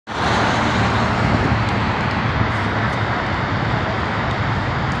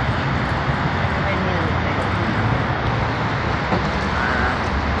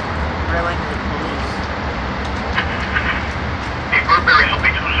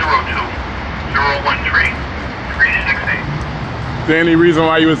Is there any reason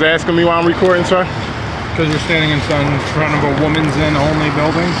why you was asking me why I'm recording, sir? Because you're standing in front of a women's only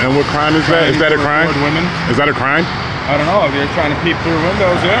building. And what crime is that? Is that a crime? Women. Is that a crime? I don't know. If you're trying to peep through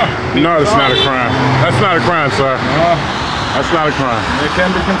windows, yeah. No, that's not a crime. That's not a crime, sir. That's not a crime. It can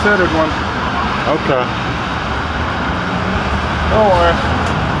be considered one. Okay. Don't worry.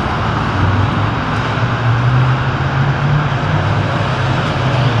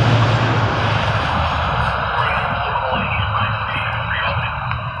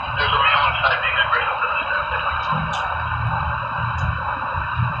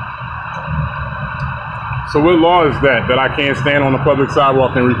 So what law is that I can't stand on the public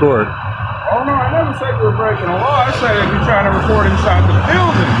sidewalk and record? Oh no, I never said you were breaking a law. I said if you're trying to record inside the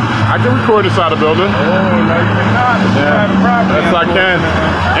building. I can record inside the building. Oh, no you cannot. It's private property. Yes, I can.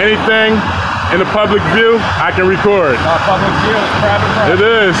 Anything in the public view, I can record. Not public view, it's private property. It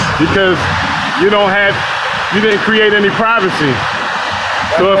is, because you didn't create any privacy.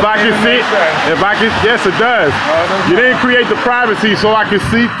 So if I can see, yes it does. You didn't create the privacy so I can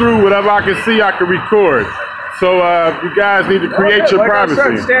see through whatever I can see, I can record. So you guys need to create your privacy.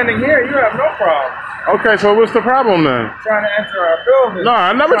 I said, standing here, you have no problem. Okay, so what's the problem then? Trying to enter our building. No,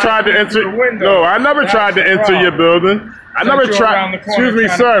 I never tried to enter. No, I never tried to enter your building. I never tried. Excuse me,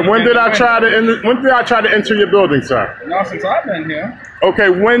 sir. When did I try to enter? When did I try to enter your building, sir? Not since I've been here. Okay,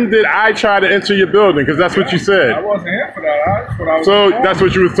 when did I try to enter your building? Because that's what you said. I wasn't here for that. That's what I was. So that's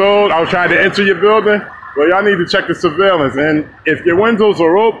what you were told. I was trying to enter your building. Well, y'all need to check the surveillance, and if your windows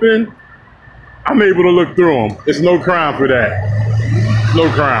are open, I'm able to look through them. It's no crime for that. No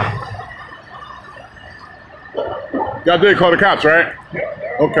crime. Y'all did call the cops, right? Yeah.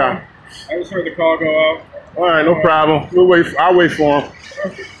 Okay. I just heard the call go out. All right, no problem. We'll wait. I'll wait for them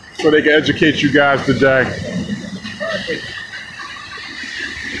so they can educate you guys today.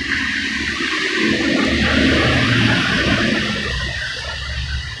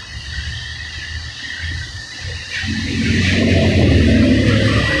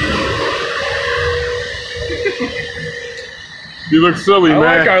 You look silly, man.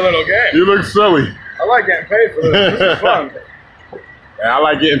 I like our little game. You look silly. I like getting paid for this. This is fun. Yeah, I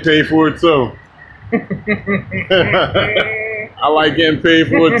like getting paid for it too. I like getting paid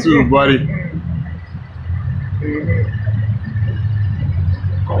for it too, buddy.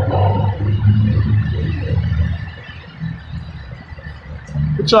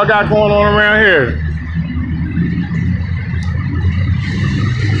 What y'all got going on around here?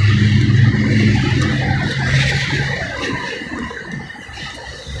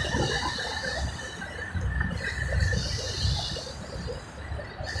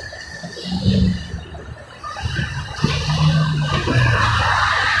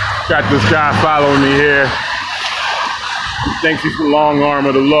 Got this guy following me here. He thinks he's the long arm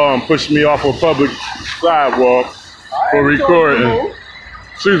of the law and pushed me off a public sidewalk for recording.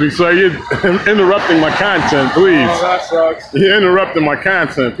 Excuse me, sir, you're interrupting my content, please. Oh, that sucks. You're interrupting my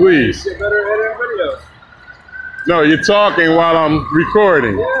content, please. You get better at editing videos. No, you're talking while I'm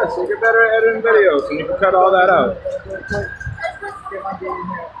recording. Yeah, so get better at editing videos and you can cut all that out.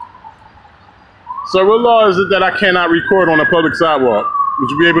 So what law is it that I cannot record on a public sidewalk? Would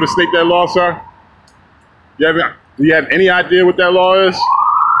you be able to state that law, sir? Do you have any idea what that law is?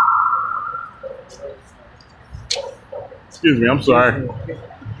 Excuse me, I'm sorry.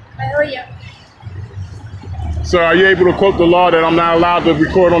 How are you? Sir, are you able to quote the law that I'm not allowed to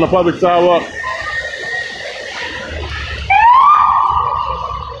record on a public sidewalk?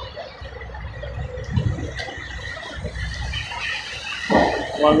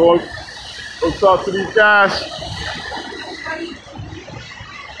 Want to go talk to these guys?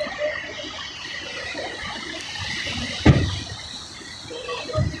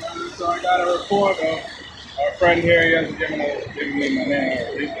 So I got a report of our friend here. He hasn't given me my name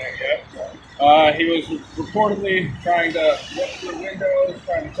or his name yet. He was reportedly trying to look through windows,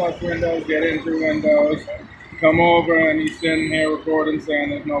 trying to touch windows, get in through windows, come over, and he's sitting here recording,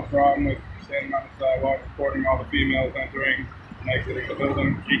 saying there's no problem with standing on the sidewalk, recording all the females entering and exiting the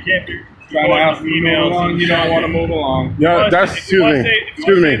building. You can't be trying to ask females, and you don't want to move along. Yeah, that's, excuse me.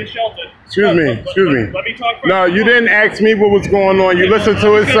 Excuse me. Let me talk. No, you didn't ask me what was going on. You listened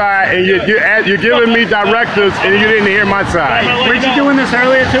to his side, and you're giving me directives, and you didn't hear my side. Weren't you doing this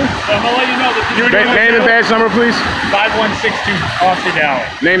earlier too? I'm gonna let you know that Name and badge number, please. 5162 Officer Down.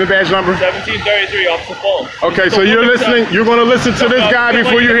 Name and badge number. 1733 Officer Full. Okay, so you're listening. You're going to listen to this guy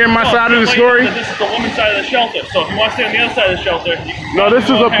before you hear my side of the story. This is the woman's side of the shelter. So if you want to stay on the other side of the shelter, no, this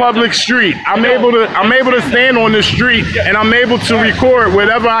is a public street. street. I'm able to stand on the street, and I'm able to record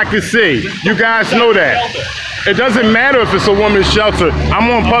whatever I can see. You guys know that. It doesn't matter if it's a woman's shelter. I'm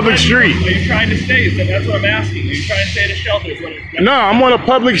on public street. Are you trying to stay? So that's what I'm asking. Are you trying to stay at a shelter? No, I'm on a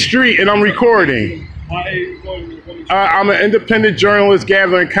public street and I'm recording. Why are you going to the women's I'm an independent journalist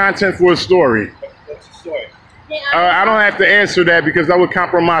gathering content for a story. What's the story? I don't have to answer that because that would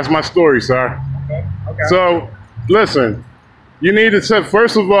compromise my story, sir. Okay. So, listen, you need to say,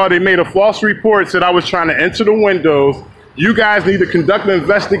 first of all, they made a false report, said I was trying to enter the windows. You guys need to conduct an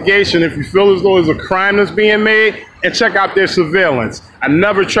investigation if you feel as though there's a crime that's being made and check out their surveillance. I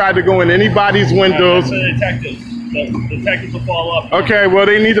never tried to go in anybody's windows. That's the detectives. The detectives will follow up. Okay, well,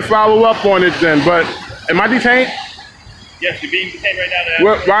 they need to follow up on it then. But am I detained? Yes, you're being detained right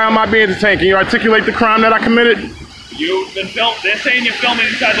now. Why am I being detained? Can you articulate the crime that I committed? You've been filmed. They're saying you're filming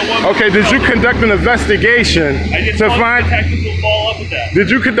inside the woman. Okay, did you conduct an investigation to find? Detectives will follow up with that. Did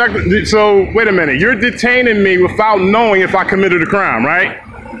you conduct? So wait a minute. You're detaining me without knowing if I committed a crime, right?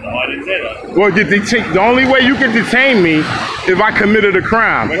 No, I didn't say that. Well, the only way you can detain me if I committed a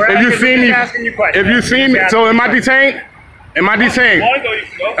crime. If you see me, so am I detained? Am I detained? Why go? You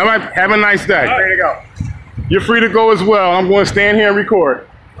can go. Have a nice day. Free to go. You're free to go as well. I'm going to stand here and record.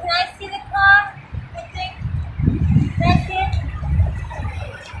 Can I see the car? I think. Can I see it?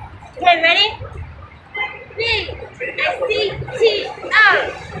 Okay, ready?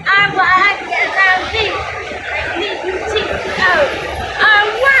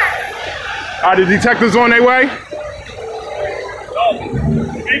 Are the detectives on their way? No,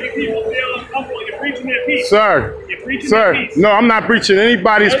 you're making people feel uncomfortable. You're preaching their peace. Sir, You're preaching their peace. no, I'm not preaching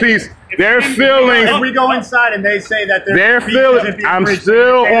anybody's peace. Their feelings. If we go inside and they say that Their feelings. I'm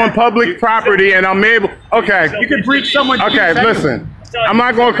still on public property and I'm able. Okay. you can breach someone's Okay, peace. listen. I'm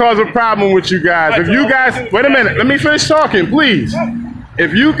not going to cause a problem with you guys. If you guys, wait a minute, let me finish talking, please.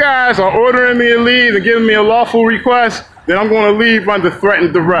 If you guys are ordering me to leave and giving me a lawful request, then I'm going to leave under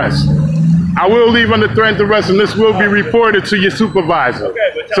threatened duress. I will leave under threatened duress, and this will be reported to your supervisor.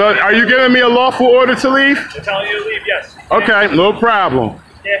 Okay, So, are you giving me a lawful order to leave? They're telling you to leave, yes. Okay, no problem.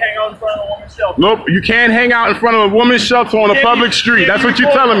 You can't hang out in front of a woman's shelter. Nope, you can't hang out in front of a woman's shelter on a public street. That's what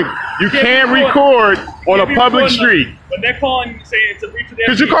you're telling me. You can't record on a public street. When they're calling, saying it's a breach of their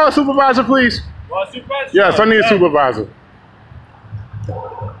Could you call a supervisor, please? Well, a supervisor? Yes, I need a supervisor.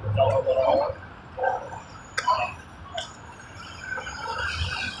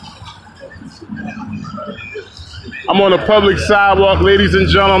 I'm on a public sidewalk, ladies and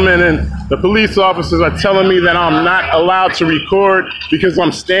gentlemen, and the police officers are telling me that I'm not allowed to record because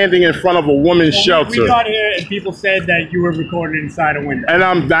I'm standing in front of a woman's shelter. We got here and people said that you were recording inside a window. And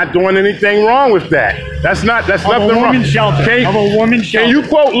I'm not doing anything wrong with that. That's nothing wrong. Of a woman's shelter. Can you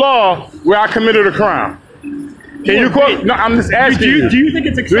quote law where I committed a crime? Can you quote? No, I'm just asking you. Do you think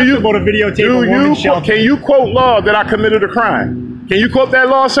it's acceptable to videotape a woman's shelter? Can you quote law that I committed a crime? Can you quote that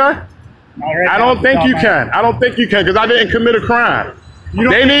law, sir? I don't think you can. I don't think you can because I didn't commit a crime. You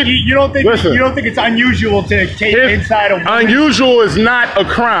don't think it's unusual to tape inside a woman? Unusual is not a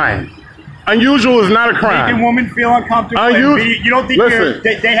crime. Unusual is not a crime. Making women feel uncomfortable. You don't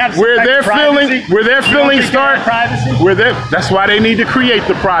think they have where their feelings start? Privacy? That's why they need to create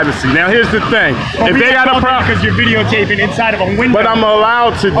the privacy. Now here's the thing: if they got a problem, because you're videotaping inside of a window. But I'm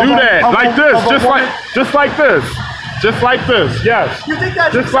allowed to do that, like this, just like this. Just like this, yes. You think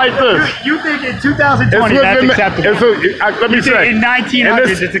that's just like this? You think in 2020 that's acceptable? Let me say. In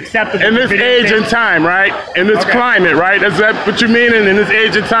 1900s it's acceptable. In this age and time, right? In this climate, right? Is that what you mean? In this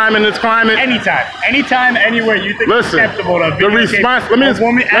age and time, in this climate? Anytime, anywhere. You think it's acceptable to the response? Let me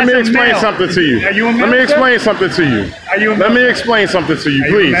explain something to you. Are you a male? Let me explain something to you. Are you a male? Let me explain something to you,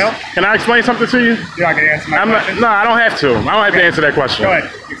 please. Can I explain something to you? You're not gonna answer my question. No, I don't have to. I don't have to answer that question. Go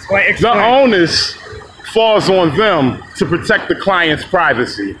ahead. Explain. The onus falls on them to protect the client's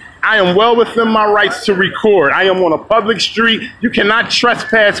privacy. I am well within my rights to record. I am on a public street. You cannot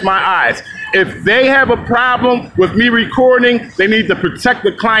trespass my eyes. If they have a problem with me recording, they need to protect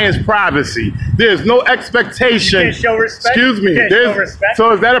the client's privacy. There's no expectation. You can't show respect? Excuse me. You can't show respect?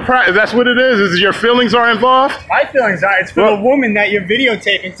 So is that that's what it is? Is your feelings are involved? My feelings are. It's for the woman that you're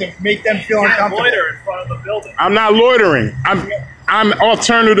videotaping to make them feel uncomfortable. Loiter in front of the building. I'm not loitering. I'm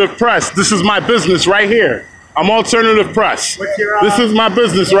alternative press. This is my business right here. I'm alternative press. This is my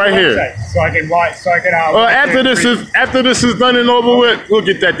business right here. So I can watch. After this is done and over with, we'll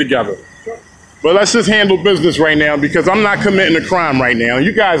get that together. But let's just handle business right now because I'm not committing a crime right now.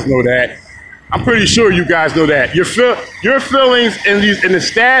 You guys know that. I'm pretty sure you guys know that. Your feelings and the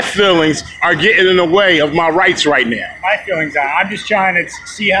staff feelings are getting in the way of my rights right now. My feelings are. I'm just trying to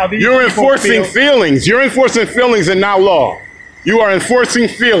see how these. You're enforcing feelings. You're enforcing feelings and not law. You are enforcing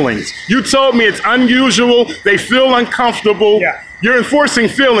feelings. You told me it's unusual. They feel uncomfortable. Yeah. You're enforcing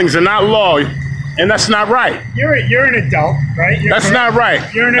feelings and not law. And that's not right. You're an adult, right? That's not right.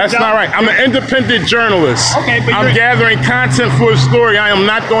 You're an That's adult. not right. I'm an independent journalist. Okay, but I'm gathering content for a story. I am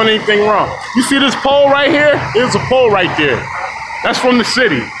not doing anything wrong. You see this pole right here? There's a pole right there. That's from the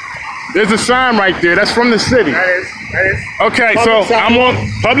city. There's a sign right there. That's from the city. That is. Okay, Public so I'm on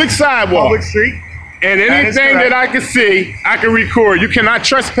public sidewalk. Public street. And anything that I can see, I can record. You cannot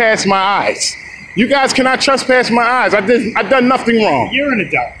trespass my eyes. You guys cannot trespass my eyes. I've done nothing wrong. You're an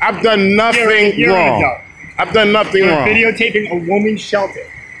adult. I've done nothing You're wrong. an adult. I've done nothing You're wrong. videotaping a woman's shelter.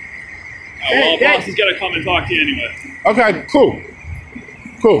 Well, boss is gonna come and talk to you anyway. Okay,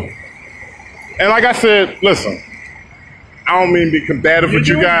 cool. And like I said, listen, I don't mean to be combative with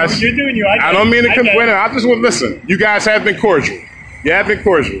you guys. You're doing you. I don't mean to complain. I just want to listen. You guys have been cordial. You have been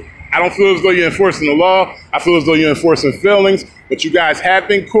cordial. I don't feel as though you're enforcing the law. I feel as though you're enforcing feelings, but you guys have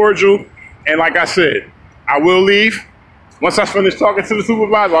been cordial. And like I said, I will leave. Once I finish talking to the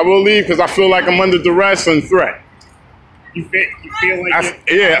supervisor, I will leave because I feel like I'm under duress and threat. You feel like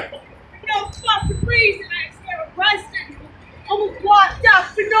Yeah. No fucking reason I just got arrested. I was locked up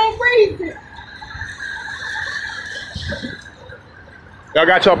for no reason. Y'all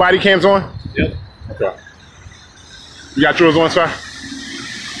got y'all body cams on? Yep. Okay. You got yours on, sir?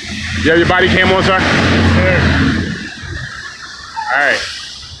 You have your body cam on, sir? All right.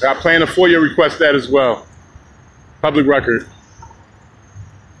 I plan to FOIA request that as well. Public record.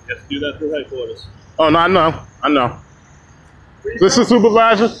 You have to do that through headquarters. Oh, no, I know. This is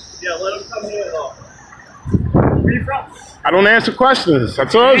supervisor? Yeah, let him come here. Where are you from? I don't answer questions. I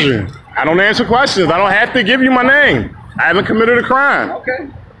told you. I don't answer questions. I don't have to give you my name. I haven't committed a crime. Okay.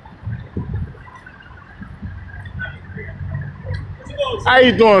 How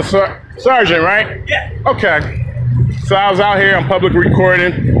you doing, sir? Sergeant, right? Yeah. Okay. So I was out here on public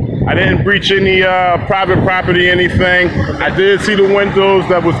recording. I didn't breach any private property, anything. I did see the windows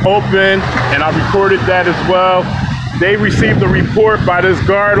that was open, and I recorded that as well. They received a report by this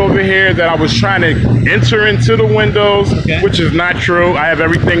guard over here that I was trying to enter into the windows, which is not true. I have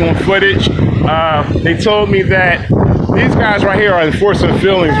everything on footage. They told me that these guys right here are enforcing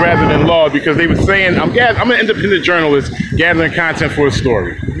feelings rather than law because they were saying, I'm an independent journalist gathering content for a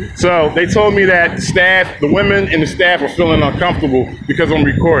story. So they told me that the women and the staff are feeling uncomfortable because I'm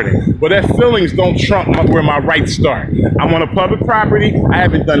recording. But their feelings don't trump where my rights start. I'm on a public property. I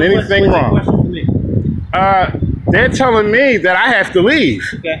haven't done anything wrong. They're telling me that I have to leave.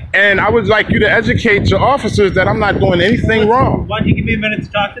 Okay. And I would like you to educate your officers that I'm not doing anything wrong. Why don't you give me a minute to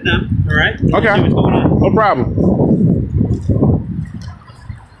talk to them, all right? Okay. See what's going on. No problem.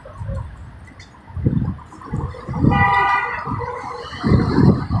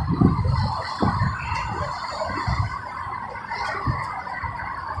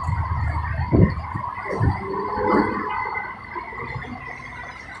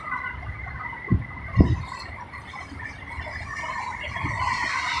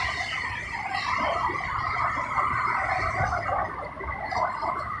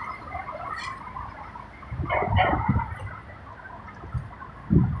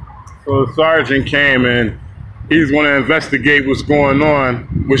 So the sergeant came and he's going to investigate what's going on,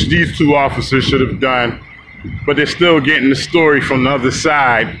 which these two officers should have done, but they're still getting the story from the other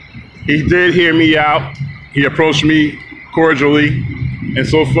side. He did hear me out. He approached me cordially, and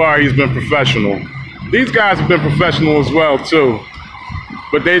so far he's been professional. These guys have been professional as well too,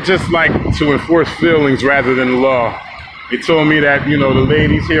 but they just like to enforce feelings rather than the law. They told me that, you know, the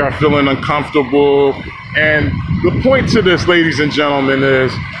ladies here are feeling uncomfortable, and the point to this, ladies and gentlemen,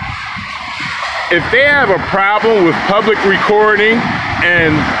 is if they have a problem with public recording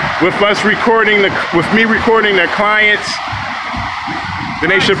and with us recording, with me recording their clients, then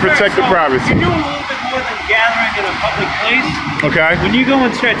they should protect the privacy. You're doing a little bit more than gathering in a public place. Okay. When you go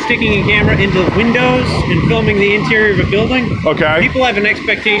and start sticking a camera into windows and filming the interior of a building, Okay. people have an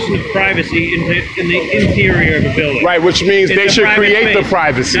expectation of privacy in the interior of a building. Right, which means It's they a should private create the space.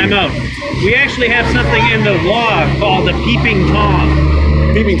 privacy. Time out. We actually have something in the law called the peeping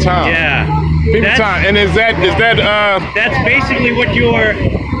Tom. Peeping Tom. Yeah. Peeping That's- Tom. And is that That's basically what your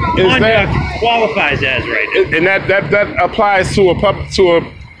conduct qualifies as, right? and that applies to a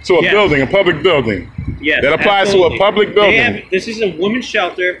Yes. building, a public building. Yes, That applies absolutely. to a public building. This is a women's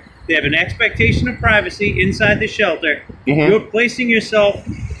shelter. They have an expectation of privacy inside the shelter. Mhm. You're placing yourself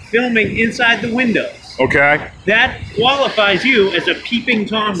filming inside the windows. Okay. That qualifies you as a peeping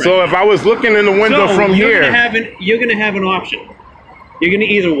Tom. Right So now. if I was looking in the window So from you're here, gonna have an option. You're gonna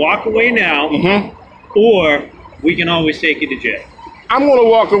either walk away now, Mhm. or we can always take you to jail. I'm going to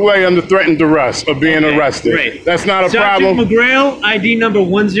walk away under threatened duress of being arrested. Great. That's not a Sergeant problem. McGrail, ID number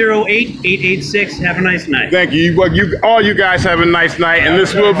 108886. Have a nice night. Thank you. Well, all you guys have a nice night, and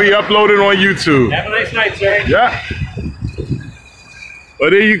this will be uploaded on YouTube. Have a nice night, sir. Yeah. Well,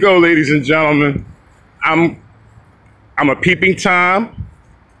 there you go, ladies and gentlemen. I'm a peeping Tom.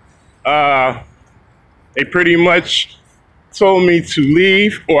 They pretty much told me to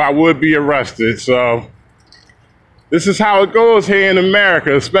leave or I would be arrested. So this is how it goes here in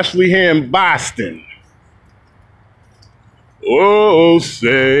America, especially here in Boston. Oh,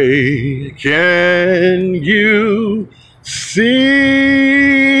 say, can you see